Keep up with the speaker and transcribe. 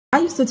I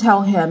used to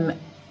tell him,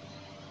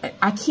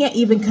 I can't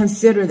even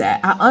consider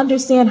that. I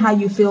understand how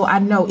you feel. I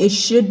know it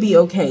should be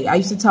okay. I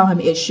used to tell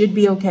him it should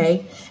be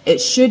okay. It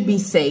should be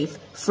safe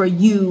for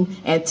you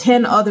and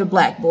 10 other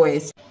black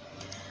boys.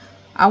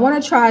 I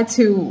want to try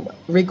to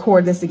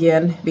record this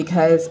again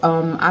because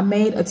I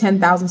made a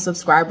 10,000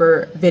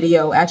 subscriber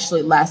video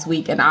actually last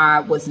week, and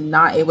I was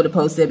not able to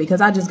post it because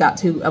I just got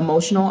too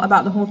emotional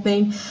about the whole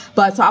thing.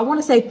 But so I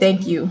want to say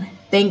thank you.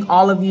 Thank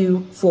all of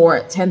you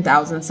for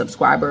 10,000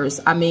 subscribers.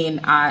 I mean,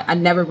 I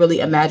never really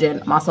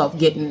imagined myself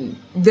getting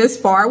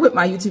this far with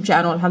my YouTube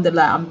channel.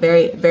 Alhamdulillah, I'm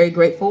very, very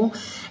grateful.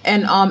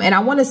 And I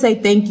want to say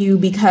thank you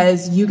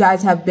because you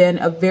guys have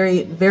been a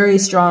very, very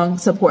strong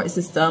support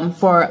system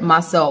for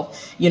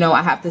myself. You know,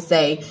 I have to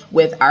say,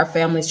 with our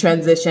family's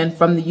transition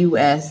from the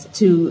US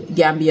to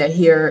Gambia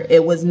here,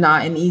 it was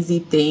not an easy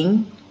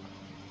thing.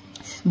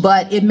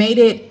 But it made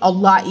it a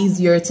lot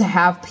easier to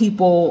have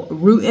people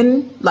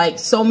rooting, like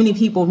so many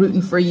people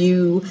rooting for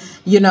you,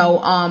 you know,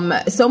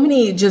 so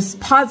many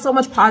so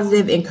much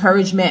positive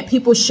encouragement,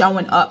 people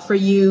showing up for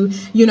you,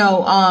 you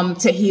know,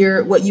 to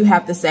hear what you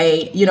have to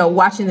say, you know,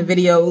 watching the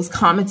videos,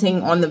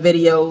 commenting on the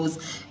videos,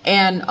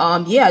 and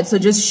yeah, so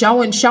just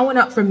showing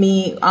up for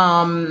me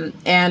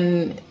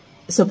and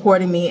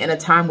supporting me in a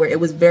time where it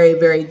was very,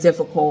 very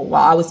difficult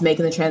while I was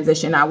making the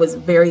transition. I was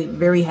very,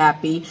 very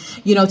happy,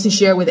 you know, to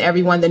share with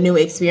everyone the new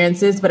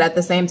experiences. But at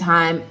the same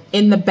time,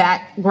 in the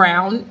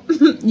background,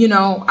 you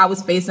know, I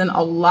was facing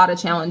a lot of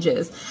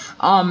challenges.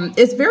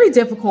 It's very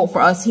difficult for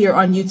us here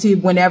on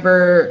YouTube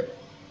whenever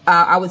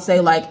I would say,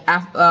 like,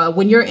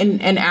 when you're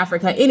in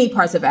Africa, any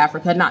parts of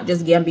Africa, not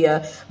just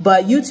Gambia,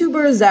 but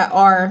YouTubers that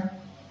are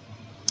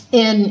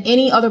in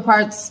any other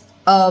parts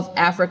of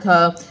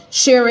Africa,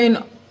 sharing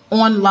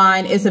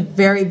online is a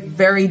very,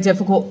 very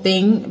difficult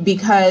thing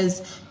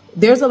because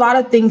there's a lot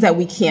of things that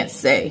we can't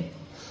say.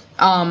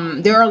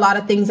 There are a lot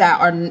of things that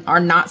are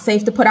not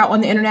safe to put out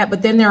on the internet,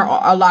 but then there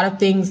are a lot of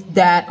things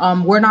that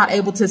we're not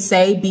able to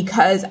say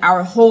because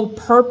our whole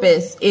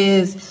purpose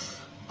is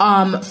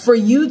for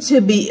you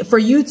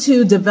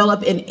to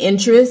develop an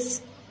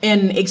interest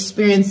in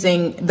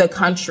experiencing the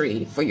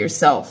country for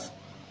yourself.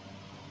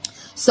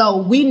 So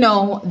we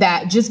know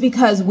that just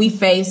because we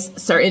face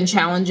certain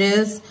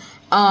challenges,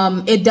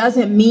 it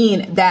doesn't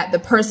mean that the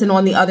person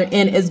on the other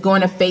end is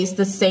going to face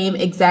the same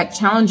exact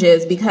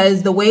challenges,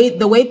 because the way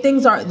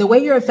things are, the way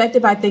you're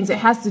affected by things, it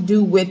has to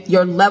do with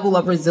your level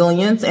of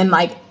resilience and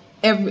like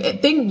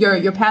everything,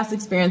 your past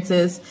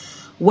experiences,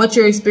 what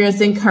you're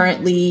experiencing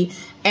currently,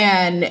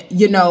 and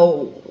you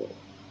know,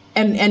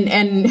 and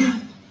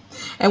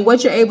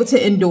what you're able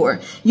to endure,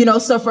 you know.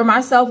 So for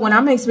myself, when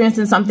I'm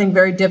experiencing something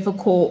very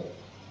difficult,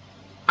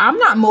 I'm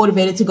not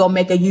motivated to go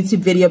make a YouTube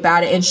video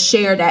about it and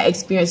share that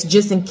experience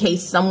just in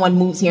case someone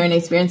moves here and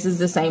experiences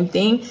the same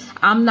thing.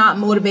 I'm not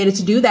motivated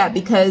to do that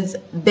because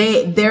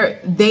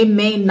they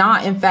may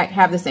not, in fact,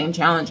 have the same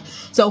challenge.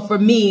 So for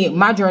me,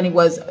 my journey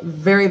was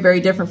very,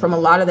 very different from a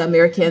lot of the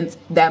Americans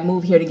that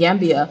move here to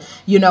Gambia.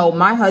 You know,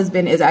 my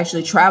husband is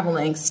actually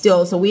traveling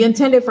still. So we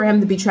intended for him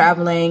to be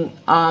traveling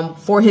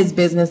for his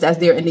business as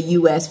they're in the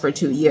US for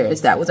 2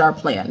 years. That was our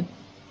plan,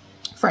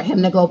 for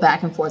him to go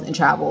back and forth and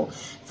travel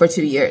for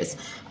 2 years.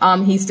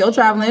 He's still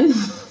traveling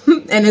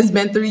and it's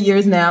been 3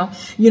 years now,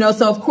 you know,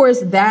 so of course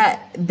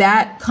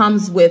that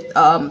comes with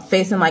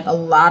facing like a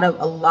lot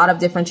of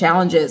different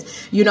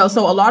challenges, you know.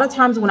 So a lot of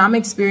times when I'm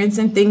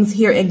experiencing things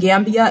here in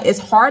Gambia, it's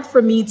hard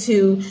for me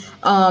to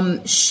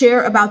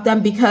share about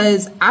them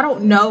because I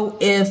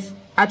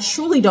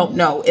truly don't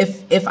know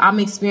if I'm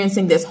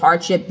experiencing this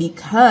hardship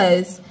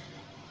because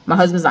my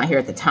husband's not here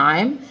at the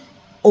time,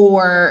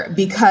 or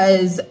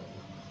because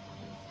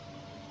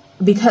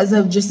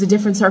of just the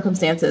different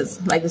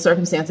circumstances, like the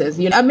circumstances.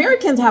 You know,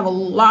 Americans have a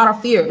lot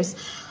of fears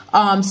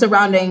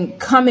surrounding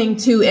coming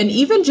to and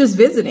even just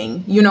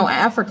visiting, you know,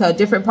 Africa,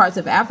 different parts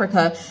of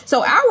Africa.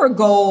 So our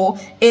goal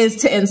is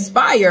to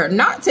inspire,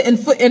 not to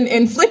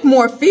inflict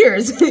more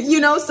fears, you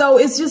know. So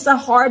it's just a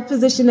hard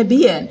position to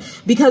be in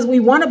because we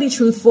want to be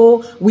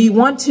truthful. We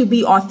want to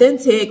be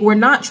authentic. We're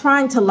not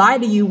trying to lie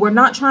to you. We're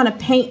not trying to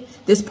paint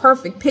this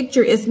perfect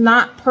picture. It's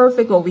not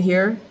perfect over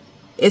here.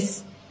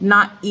 It's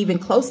not even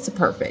close to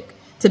perfect,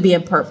 to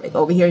being perfect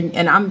over here.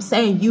 And I'm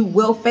saying you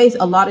will face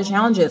a lot of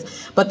challenges,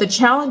 but the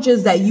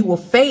challenges that you will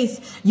face,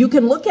 you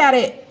can look at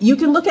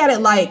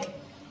it like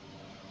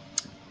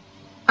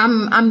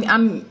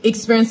I'm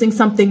experiencing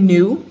something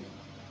new,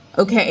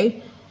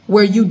 okay,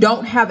 where you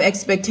don't have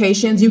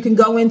expectations. You can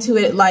go into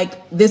it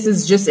like this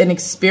is just an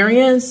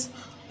experience,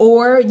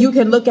 or you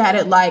can look at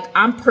it like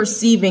I'm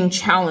perceiving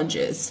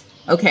challenges,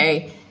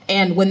 okay.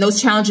 And when those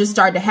challenges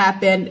start to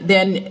happen,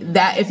 then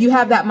that if you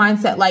have that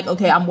mindset, like,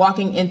 okay, I'm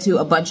walking into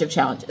a bunch of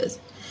challenges.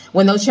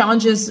 When those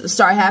challenges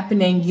start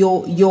happening,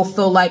 you'll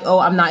feel like, oh,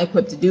 I'm not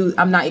equipped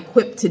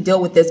to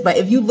deal with this. But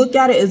if you look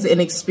at it as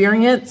an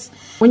experience,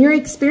 when you're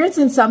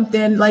experiencing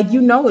something, like,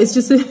 it's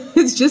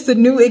just a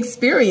new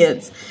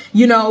experience.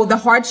 The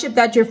hardship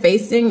that you're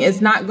facing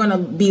is not going to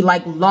be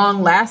like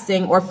long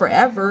lasting or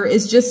forever.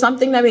 It's just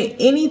something that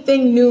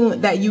anything new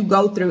that you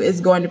go through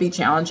is going to be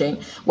challenging,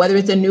 whether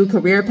it's a new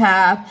career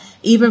path.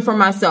 Even for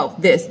myself,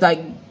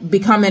 like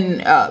becoming,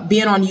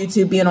 being on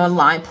YouTube, being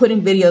online,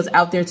 putting videos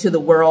out there to the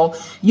world.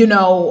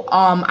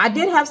 I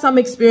did have some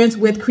experience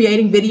with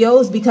creating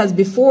videos, because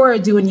before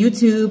doing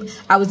YouTube,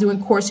 I was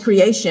doing course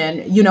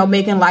creation,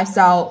 making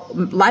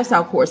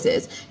lifestyle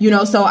courses,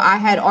 so I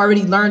had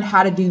already learned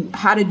how to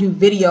do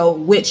video,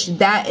 which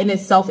that in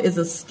itself is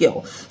a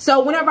skill.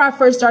 So whenever I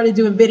first started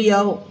doing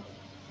video,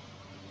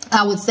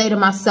 I would say to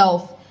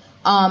myself,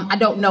 I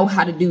don't know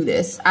how to do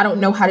this. I don't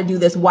know how to do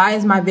this. Why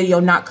is my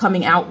video not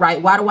coming out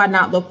right? Why do I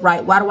not look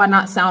right? Why do I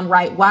not sound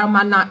right? Why am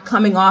I not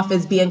coming off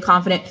as being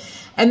confident?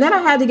 And then I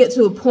had to get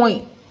to a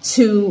point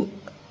to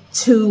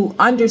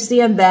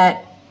understand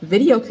that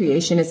video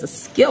creation is a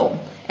skill.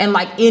 And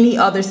like any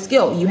other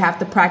skill, you have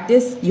to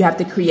practice, you have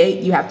to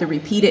create, you have to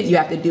repeat it, you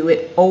have to do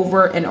it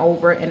over and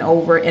over and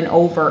over and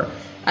over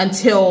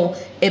until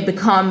it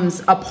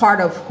becomes a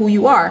part of who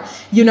you are,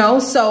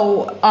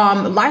 so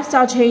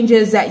lifestyle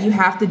changes that you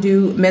have to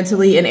do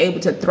mentally and able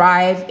to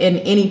thrive in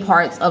any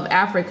parts of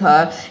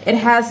Africa, it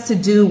has to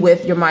do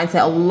with your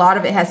mindset. A lot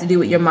of it has to do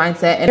with your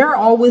mindset. And there are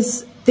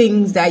always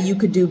things that you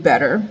could do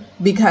better,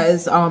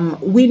 because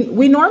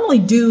we normally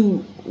do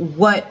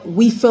what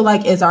we feel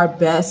like is our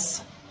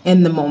best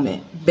in the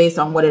moment, based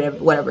on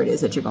whatever it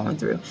is that you're going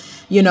through.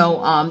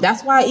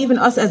 That's why even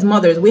us as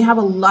mothers, we have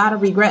a lot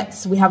of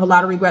regrets. We have a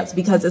lot of regrets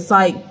because it's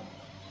like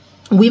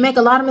we make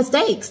a lot of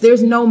mistakes.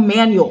 There's no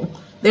manual.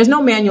 There's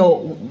no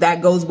manual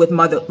that goes with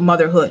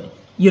motherhood,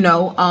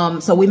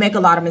 so we make a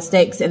lot of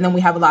mistakes, and then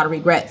we have a lot of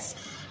regrets.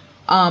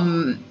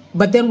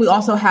 But then we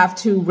also have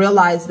to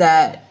realize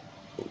that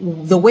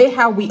the way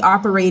how we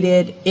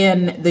operated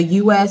in the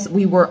US,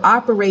 we were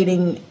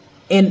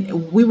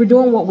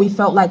doing what we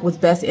felt like was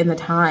best in the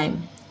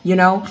time,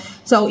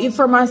 So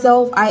for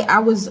myself, I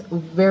was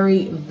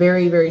very,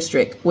 very, very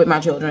strict with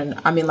my children.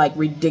 I mean, like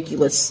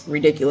ridiculous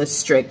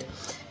strict.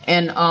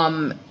 And,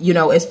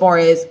 as far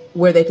as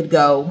where they could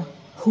go,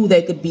 who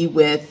they could be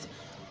with,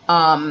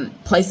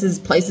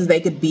 places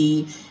they could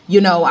be,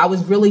 I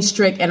was really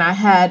strict, and I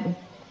had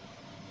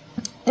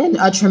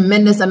a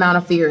tremendous amount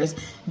of fears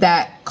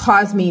that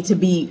caused me to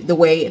be the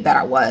way that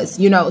I was,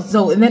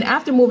 So, and then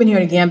after moving here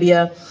to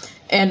Gambia,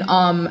 and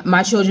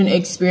my children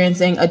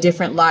experiencing a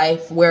different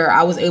life where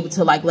I was able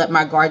to like let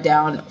my guard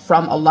down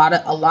from a lot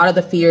of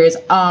the fears.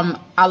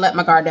 I let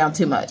my guard down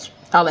too much.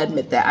 I'll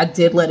admit that I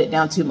did let it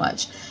down too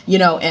much,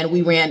 and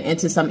we ran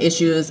into some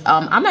issues.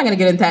 I'm not going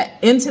to get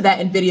into that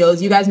in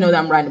videos. You guys know that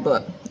I'm writing a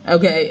book.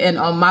 Okay. And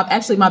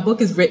my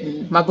book is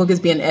written. My book is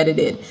being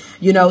edited,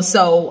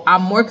 so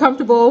I'm more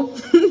comfortable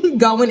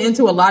going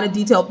into a lot of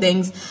detailed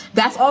things.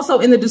 That's also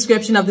in the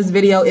description of this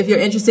video. If you're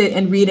interested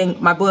in reading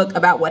my book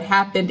about what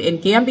happened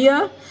in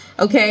Gambia,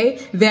 okay,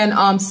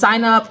 then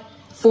sign up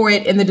for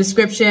it in the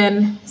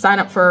description. Sign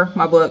up for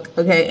my book.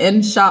 Okay.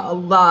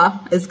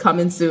 Inshallah is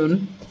coming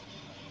soon.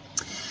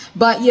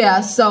 But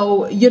yeah,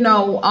 so,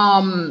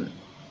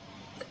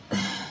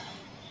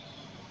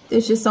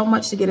 there's just so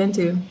much to get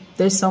into.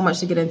 There's so much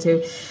to get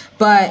into.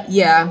 But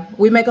yeah,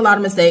 we make a lot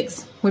of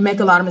mistakes. We make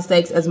a lot of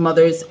mistakes as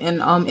mothers,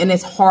 and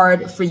it's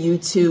hard for you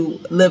to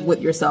live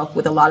with yourself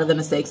with a lot of the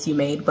mistakes you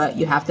made, but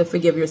you have to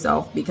forgive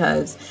yourself,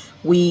 because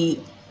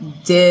we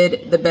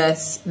did the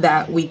best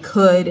that we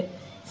could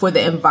for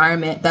the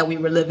environment that we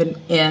were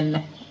living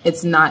in.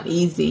 It's not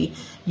easy,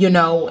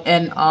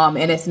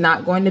 and it's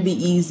not going to be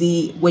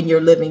easy when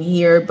you're living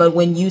here. But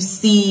when you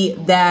see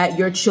that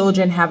your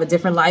children have a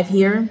different life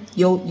here,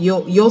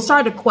 you'll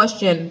start to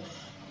question.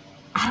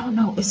 I don't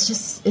know.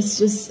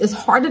 It's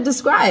hard to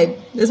describe.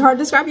 It's hard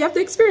to describe. You have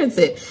to experience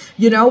it,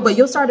 but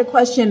you'll start to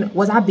question,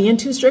 was I being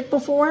too strict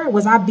before?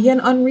 Was I being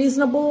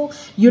unreasonable?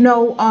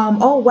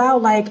 Oh, wow.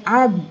 Like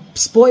I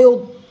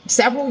spoiled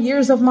several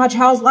years of my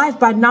child's life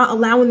by not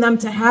allowing them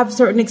to have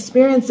certain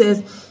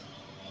experiences.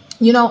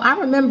 I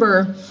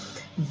remember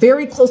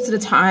very close to the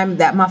time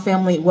that my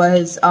family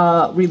was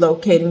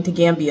relocating to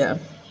Gambia,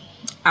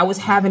 I was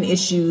having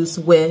issues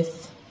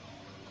with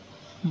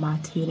my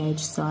teenage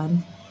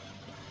son,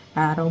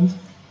 Adam.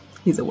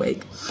 He's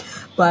awake.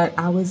 But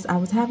I was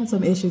having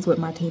some issues with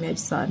my teenage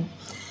son.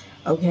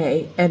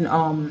 Okay.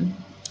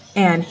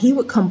 And he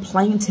would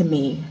complain to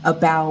me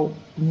about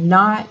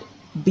not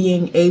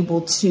being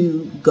able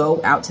to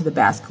go out to the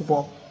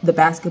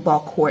basketball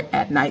court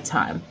at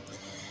nighttime.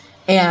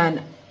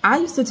 And I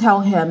used to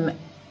tell him,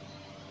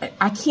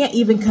 I can't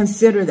even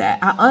consider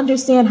that. I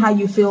understand how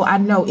you feel. I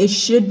know it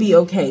should be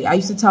okay. I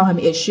used to tell him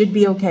it should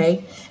be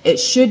okay.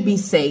 It should be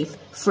safe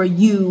for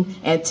you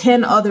and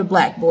 10 other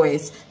black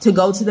boys to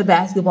go to the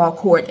basketball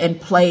court and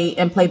play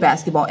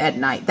basketball at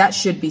night. That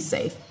should be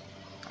safe.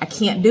 I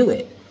can't do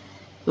it.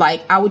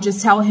 Like, I would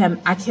just tell him,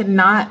 I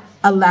cannot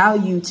allow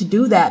you to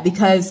do that,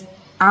 because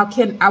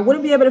I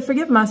wouldn't be able to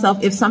forgive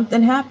myself if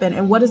something happened.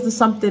 And what is the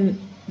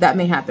something that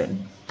may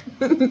happen?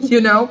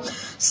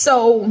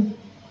 So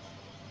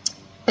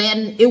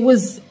And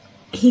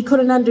he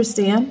couldn't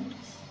understand.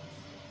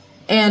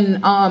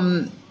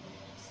 And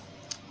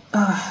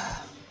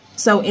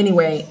so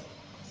anyway,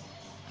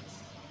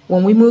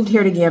 when we moved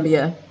here to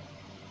Gambia,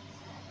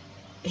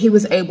 he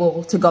was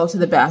able to go to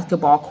the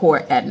basketball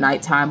court at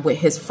nighttime with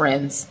his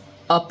friends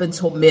up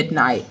until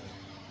midnight.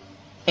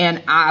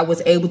 And I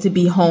was able to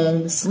be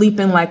home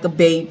sleeping like a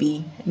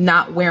baby,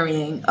 not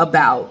worrying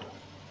about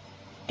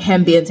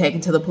him being taken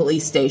to the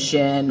police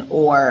station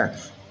or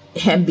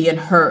him being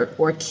hurt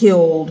or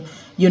killed,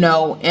 you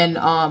know. And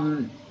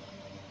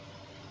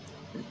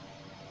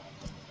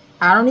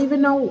I don't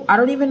even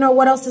know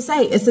what else to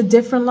say. It's a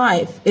different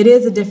life. It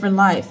is a different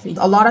life.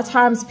 A lot of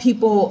times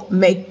people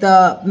make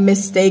the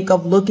mistake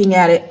of looking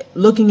at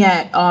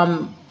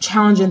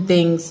challenging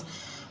things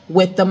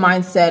with the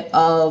mindset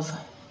of,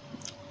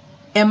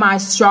 am I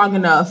strong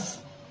enough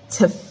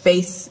to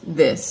face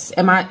this?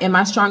 Am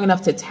I strong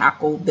enough to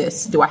tackle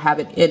this? Do I have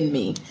it in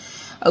me?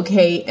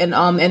 Okay. And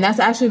that's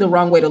actually the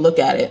wrong way to look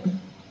at it.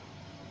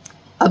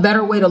 A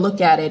better way to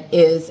look at it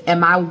is,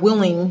 am I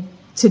willing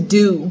to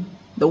do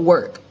the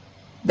work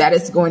that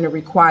it's going to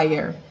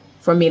require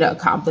for me to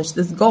accomplish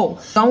this goal?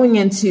 Going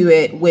into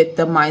it with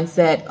the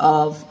mindset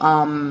of,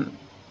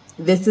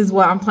 this is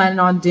what I'm planning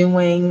on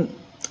doing.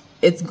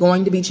 It's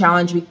going to be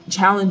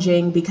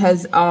challenging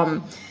because,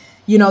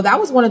 you know, that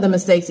was one of the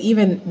mistakes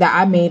even that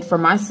I made for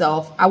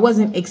myself. I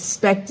wasn't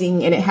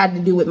expecting, and it had to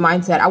do with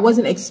mindset, I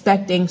wasn't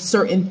expecting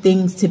certain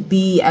things to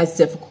be as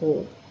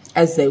difficult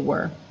as they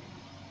were,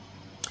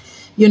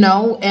 you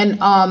know,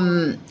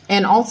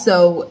 and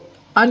also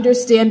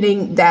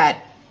understanding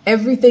that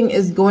everything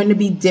is going to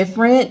be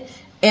different,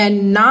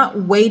 and not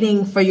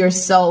waiting for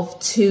yourself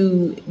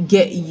to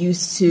get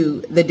used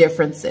to the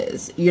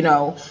differences, you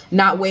know,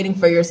 not waiting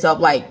for yourself.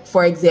 Like,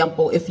 for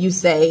example, if you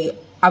say,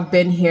 I've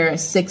been here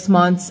 6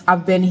 months,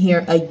 I've been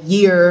here a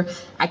year,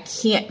 I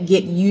can't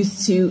get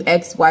used to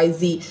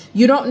XYZ.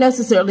 You don't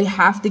necessarily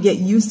have to get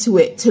used to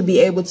it to be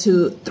able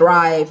to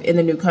thrive in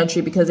the new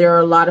country, because there are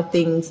a lot of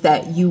things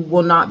that you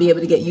will not be able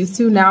to get used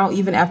to. Now,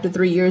 even after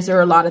 3 years, there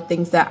are a lot of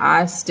things that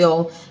I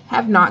still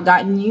have not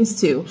gotten used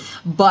to.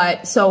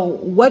 But so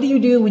what do you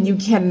do when you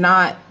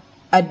cannot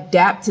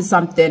adapt to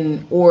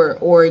something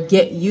or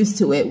get used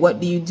to it? What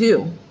do you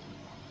do?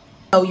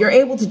 So you're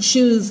able to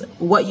choose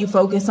what you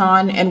focus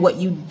on and what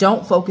you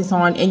don't focus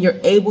on, and you're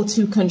able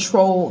to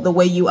control the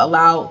way you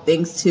allow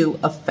things to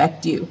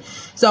affect you.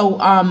 So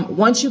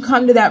once you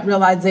come to that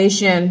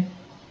realization,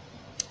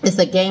 it's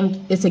a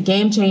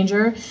game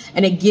changer,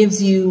 and it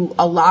gives you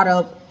a lot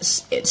of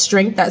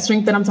strength, that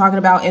strength that I'm talking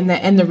about,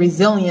 and the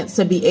resilience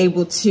to be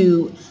able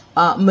to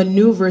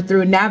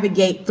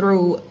navigate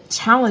through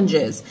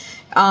challenges.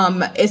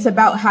 It's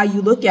about how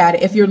you look at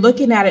it. If you're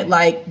looking at it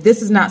like,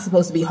 this is not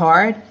supposed to be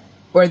hard,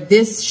 or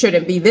this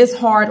shouldn't be this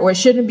hard, or it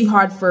shouldn't be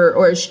hard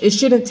or it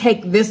shouldn't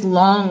take this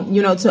long,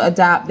 you know, to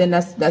adapt, then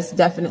that's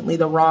definitely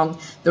the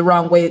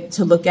wrong way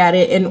to look at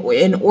it.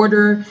 In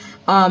order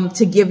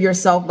to give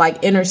yourself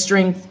like inner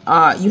strength,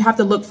 you have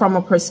to look from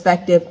a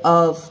perspective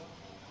of,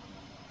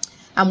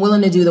 I'm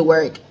willing to do the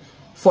work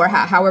for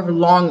however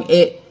long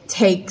it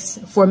takes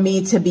for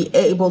me to be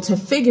able to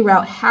figure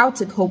out how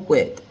to cope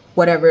with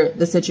whatever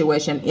the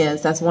situation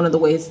is. That's one of the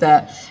ways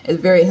that is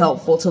very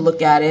helpful to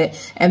look at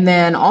it. And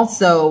then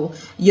also,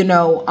 you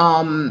know,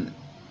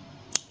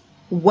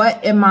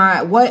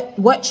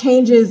 what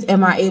changes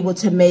am I able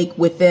to make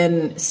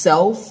within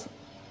self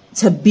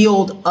to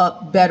build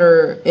up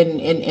better in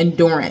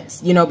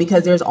endurance, you know,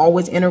 because there's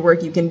always inner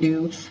work you can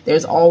do.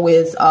 There's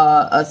always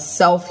a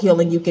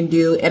self-healing you can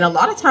do. And a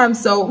lot of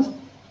times, so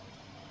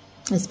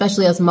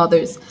especially as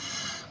mothers,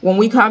 when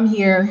we come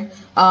here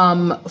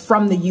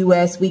from the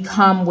US, we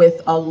come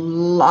with a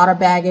lot of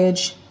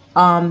baggage.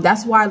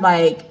 That's why,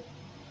 like,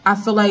 I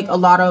feel like a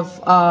lot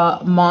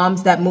of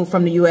moms that move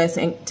from the US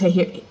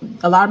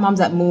a lot of moms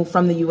that move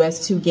from the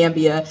US to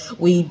Gambia,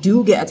 we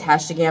do get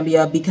attached to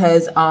Gambia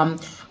because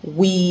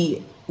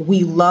we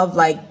love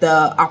like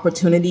the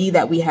opportunity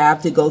that we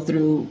have to go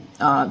through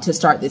to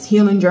start this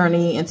healing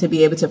journey and to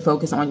be able to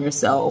focus on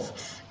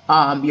yourself.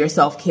 Your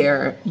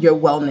self-care, your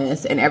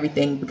wellness, and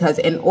everything. Because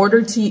in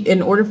order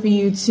for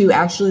you to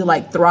actually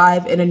like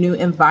thrive in a new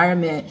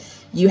environment,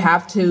 you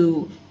have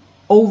to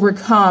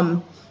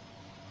overcome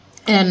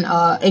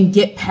and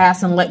get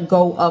past and let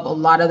go of a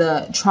lot of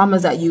the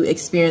traumas that you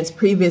experienced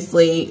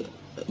previously,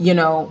 you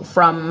know,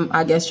 from,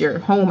 I guess, your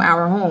home,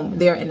 our home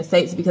there in the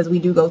States, because we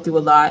do go through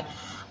a lot,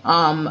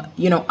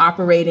 you know,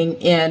 operating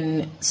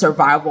in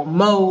survival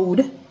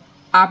mode,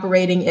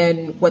 operating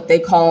in what they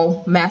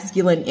call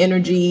masculine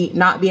energy,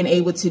 not being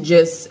able to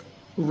just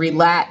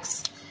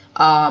relax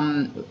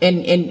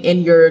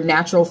in your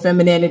natural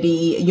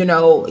femininity, you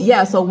know.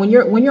 Yeah, so when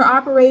you're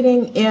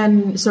operating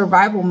in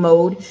survival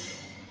mode,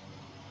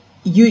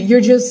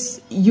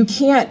 you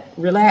can't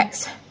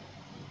relax.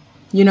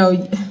 You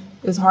know,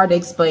 it's hard to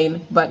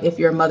explain, but if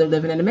you're a mother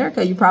living in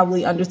America, you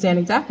probably understand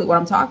exactly what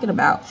I'm talking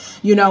about.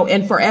 You know,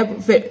 and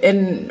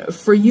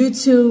for you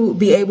to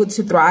be able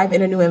to thrive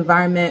in a new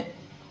environment,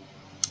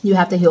 you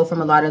have to heal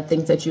from a lot of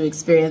things that you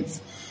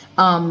experience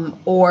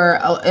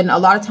and a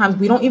lot of times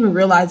we don't even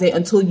realize it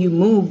until you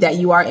move, that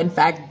you are in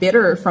fact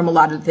bitter from a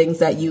lot of the things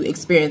that you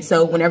experience.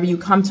 So whenever you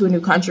come to a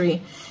new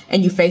country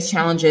and you face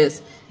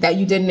challenges that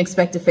you didn't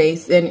expect to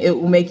face, and it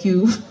will make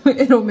you,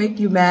 it'll make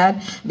you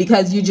mad,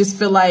 because you just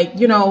feel like,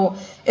 you know,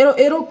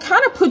 it'll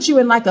kind of put you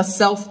in like a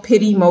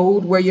self-pity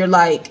mode where you're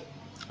like,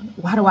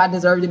 why do I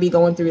deserve to be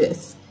going through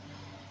this?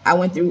 I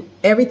went through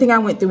everything I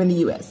went through in the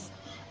US.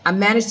 I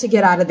managed to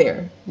get out of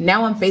there.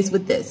 Now I'm faced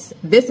with this.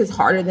 This is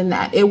harder than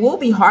that. It will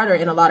be harder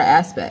in a lot of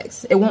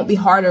aspects. It won't be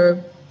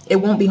harder. It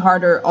won't be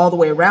harder all the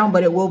way around,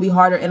 but it will be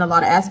harder in a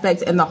lot of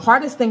aspects. And the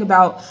hardest thing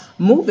about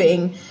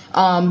moving,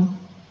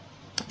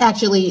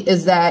 actually,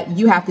 is that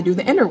you have to do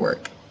the inner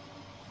work.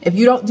 If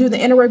you don't do the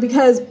inner work,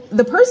 because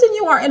the person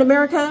you are in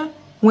America,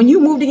 when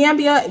you move to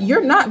Gambia,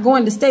 you're not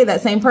going to stay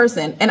that same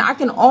person. And I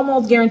can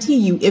almost guarantee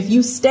you, if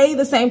you stay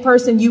the same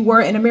person you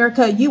were in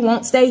America, you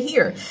won't stay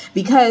here,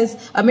 because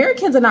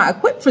Americans are not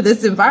equipped for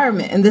this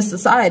environment and this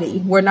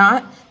society. We're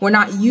not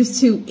used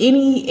to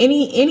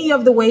any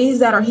of the ways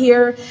that are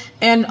here.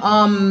 And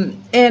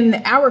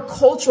our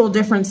cultural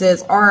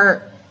differences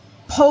are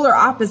polar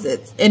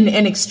opposites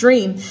and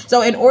extreme.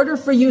 So in order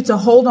for you to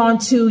hold on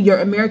to your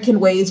American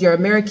ways, your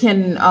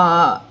American,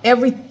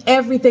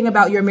 everything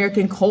about your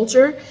American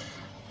culture,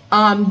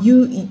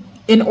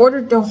 in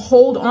order to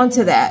hold on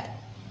to that,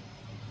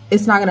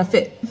 it's not going to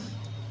fit.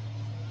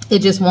 It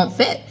just won't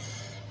fit,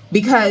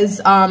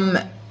 because,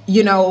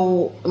 you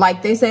know,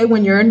 like they say,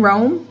 when you're in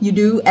Rome, you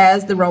do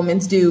as the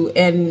Romans do.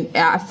 And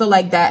I feel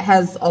like that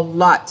has a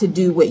lot to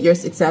do with your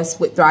success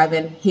with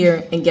thriving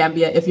here in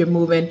Gambia. If you're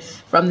moving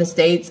from the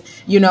States,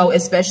 you know,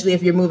 especially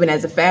if you're moving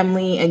as a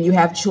family and you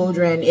have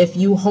children, if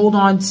you hold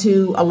on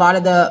to a lot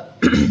of the,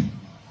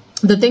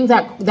 the things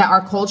that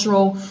are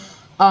cultural,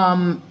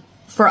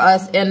 for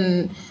us,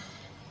 and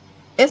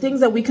it's things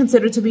that we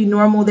consider to be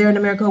normal there in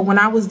America. When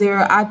I was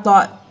there,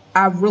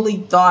 I really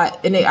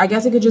thought, and I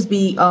guess it could just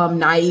be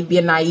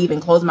being naive and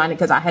closed-minded,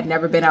 because I had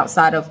never been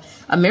outside of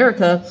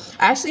America.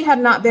 I actually had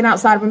not been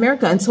outside of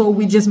America until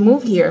we just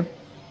moved here.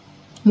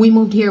 We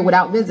moved here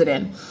without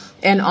visiting.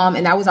 And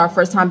that was our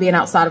first time being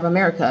outside of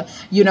America,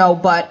 you know.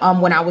 But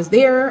when I was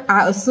there,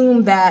 I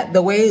assumed that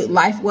the way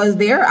life was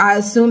there, I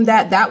assumed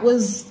that that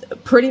was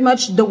pretty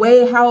much the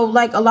way how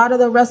like a lot of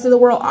the rest of the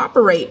world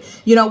operate,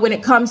 you know, when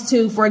it comes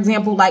to, for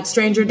example, like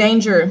stranger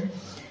danger.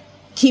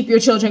 Keep your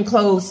children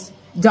close.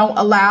 Don't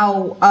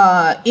allow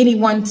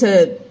anyone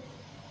to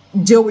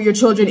deal with your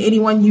children,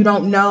 anyone you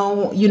don't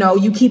know. You know,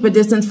 you keep a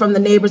distance from the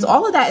neighbors.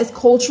 All of that is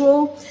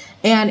cultural.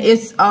 And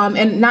it's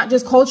and not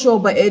just cultural,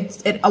 but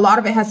a lot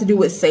of it has to do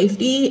with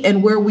safety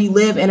and where we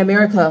live in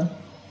America,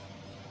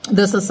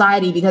 the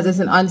society, because it's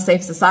an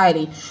unsafe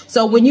society.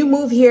 So when you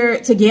move here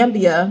to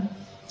Gambia,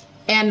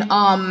 and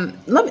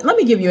let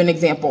me give you an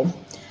example.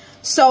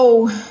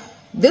 So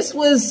this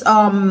was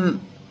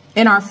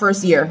in our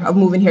first year of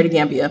moving here to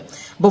Gambia,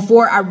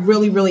 before I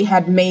really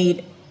had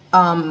made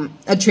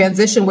a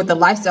transition with the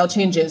lifestyle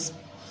changes.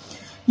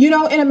 You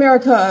know, in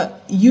America,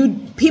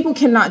 people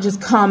cannot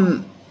just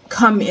come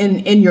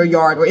in your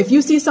yard, or if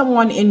you see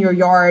someone in your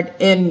yard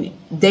and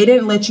they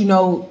didn't let you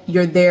know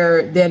you're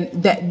there, then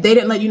they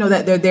didn't let you know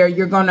that they're there,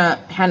 you're gonna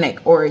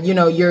panic, or you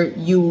know,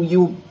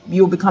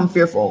 you'll become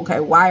fearful. Okay,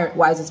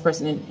 why is this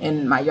person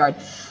in my yard?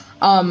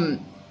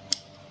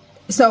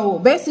 So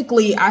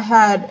basically, I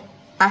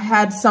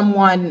had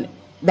someone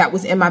that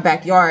was in my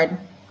backyard,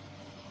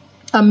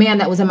 a man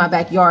that was in my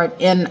backyard,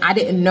 and I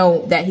didn't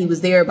know that he was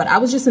there, but I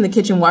was just in the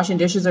kitchen washing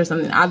dishes or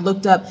something. I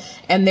looked up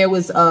and there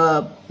was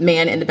a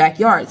man in the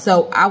backyard.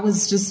 So I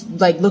was just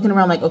like looking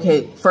around like,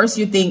 okay, first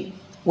you think,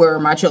 where are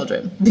my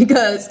children?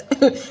 Because,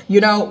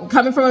 you know,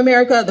 coming from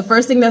America, the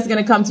first thing that's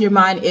going to come to your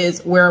mind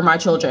is, where are my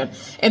children?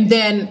 And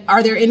then,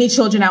 are there any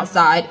children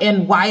outside?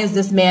 And why is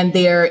this man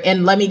there?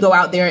 And let me go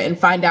out there and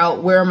find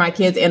out, where are my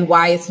kids and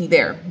why is he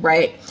there?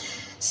 Right?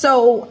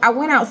 So I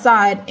went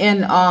outside,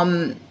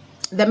 and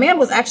the man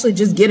was actually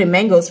just getting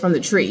mangoes from the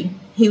tree.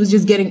 He was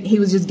just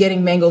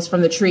getting mangoes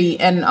from the tree.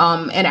 And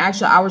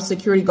actually our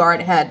security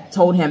guard had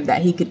told him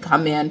that he could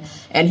come in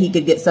and he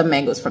could get some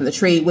mangoes from the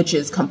tree, which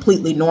is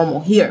completely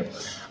normal here.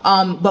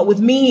 But with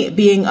me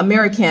being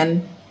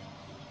American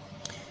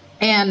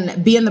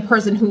and being the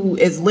person who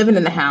is living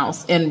in the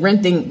house and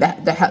renting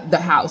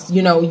the house,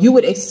 you know, you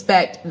would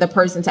expect the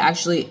person to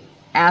actually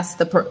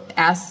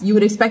you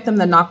would expect them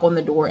to knock on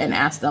the door and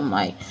ask them,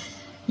 like,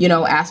 you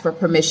know, ask for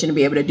permission to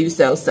be able to do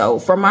so. So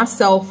for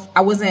myself,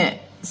 I wasn't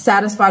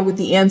satisfied with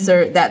the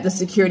answer that the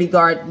security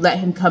guard let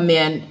him come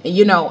in.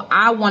 You know,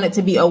 I wanted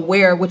to be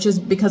aware, which is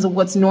because of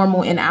what's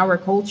normal in our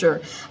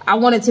culture. I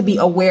wanted to be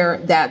aware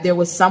that there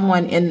was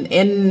someone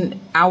in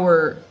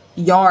our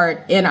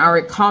yard, in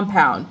our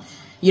compound.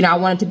 You know, I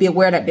wanted to be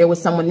aware that there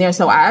was someone there.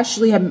 So I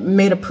actually have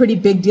made a pretty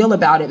big deal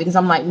about it, because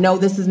I'm like, no,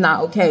 this is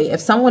not okay.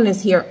 If someone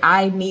is here,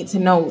 I need to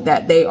know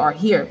that they are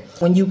here.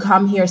 When you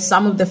come here,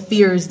 some of the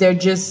fears,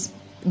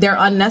 they're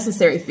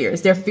unnecessary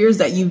fears. They're fears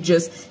that you've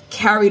just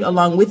carried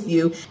along with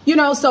you, you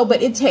know. So,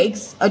 but it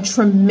takes a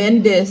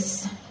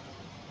tremendous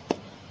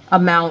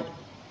amount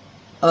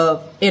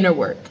of inner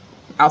work,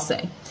 I'll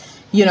say.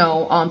 you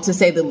know, to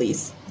say the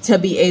least, to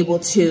be able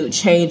to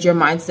change your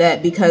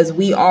mindset, because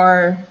we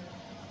are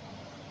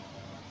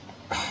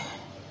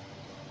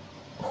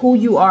who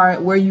you are,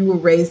 where you were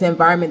raised, the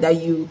environment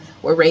that you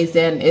were raised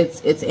in.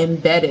 It's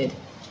embedded.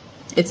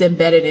 It's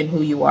embedded in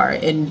who you are,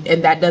 and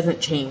that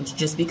doesn't change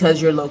just because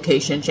your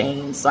location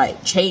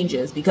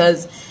changes,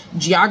 because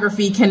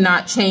geography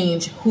cannot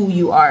change who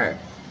you are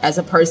as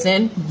a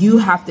person. You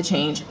have to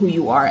change who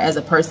you are as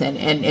a person,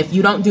 and if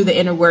you don't do the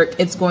inner work,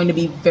 it's going to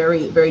be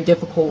very, very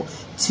difficult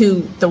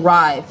to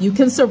thrive. You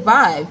can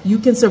survive,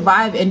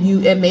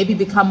 and maybe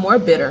become more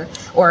bitter,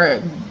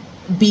 or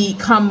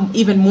become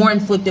even more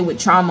inflicted with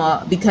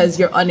trauma because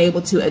you're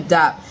unable to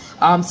adapt.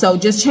 So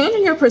just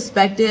changing your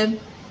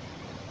perspective,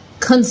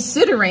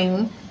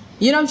 considering,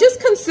 you know,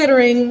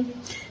 certain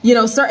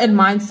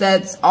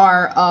mindsets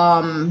are,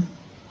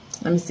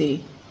 let me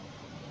see,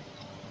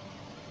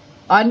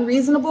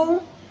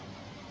 unreasonable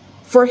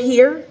for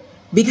here,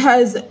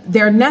 because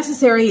they're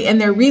necessary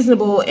and they're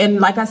reasonable. And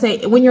like I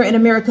say, when you're in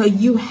America,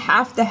 you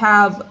have to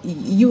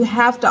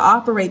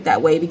operate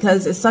that way,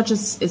 because it's such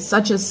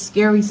a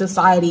scary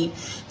society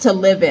to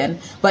live in.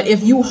 But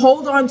if you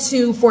hold on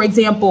to, for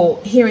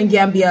example, here in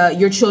Gambia,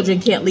 your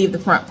children can't leave the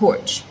front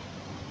porch.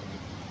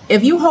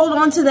 If you hold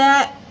on to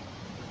that,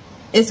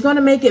 it's going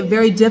to make it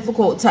very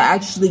difficult to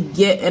actually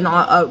get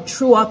a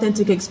true,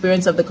 authentic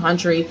experience of the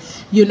country,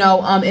 you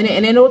know,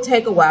 and it'll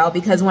take a while,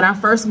 because when I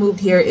first moved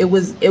here, it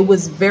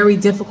was very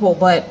difficult,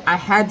 but I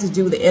had to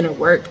do the inner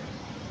work.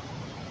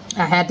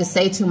 I had to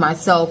say to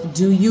myself,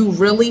 do you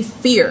really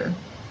fear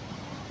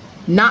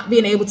not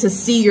being able to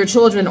see your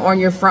children on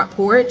your front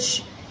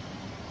porch?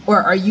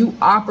 Or are you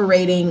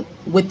operating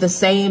with the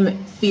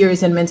same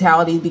fears and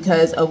mentalities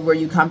because of where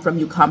you come from?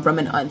 You come from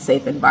an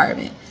unsafe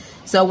environment.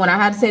 So when I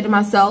had to say to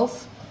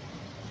myself,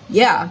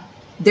 yeah,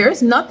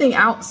 there's nothing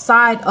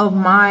outside of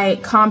my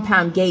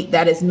compound gate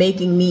that is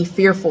making me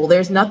fearful.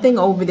 There's nothing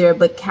over there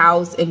but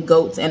cows and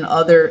goats and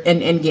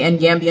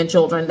Gambian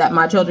children that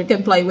my children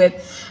can play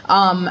with.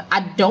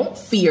 I don't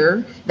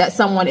fear that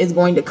someone is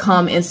going to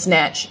come and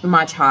snatch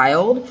my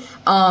child.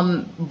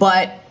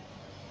 But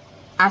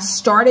I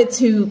started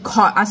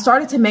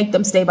to make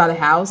them stay by the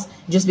house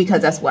just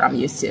because that's what I'm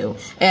used to.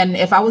 And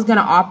if I was going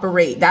to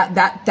operate,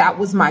 that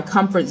was my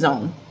comfort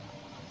zone.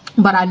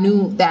 But I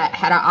knew that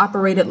had I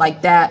operated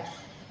like that,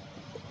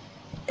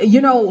 you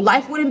know,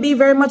 life wouldn't be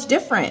very much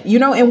different, you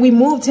know, and we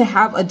moved to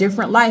have a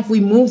different life. We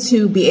moved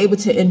to be able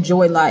to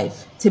enjoy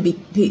life, to be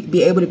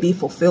able to be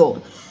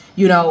fulfilled,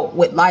 you know,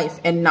 with life,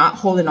 and not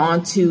holding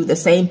on to the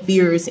same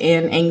fears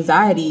and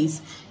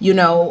anxieties, you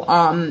know,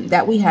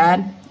 that we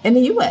had in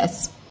the US.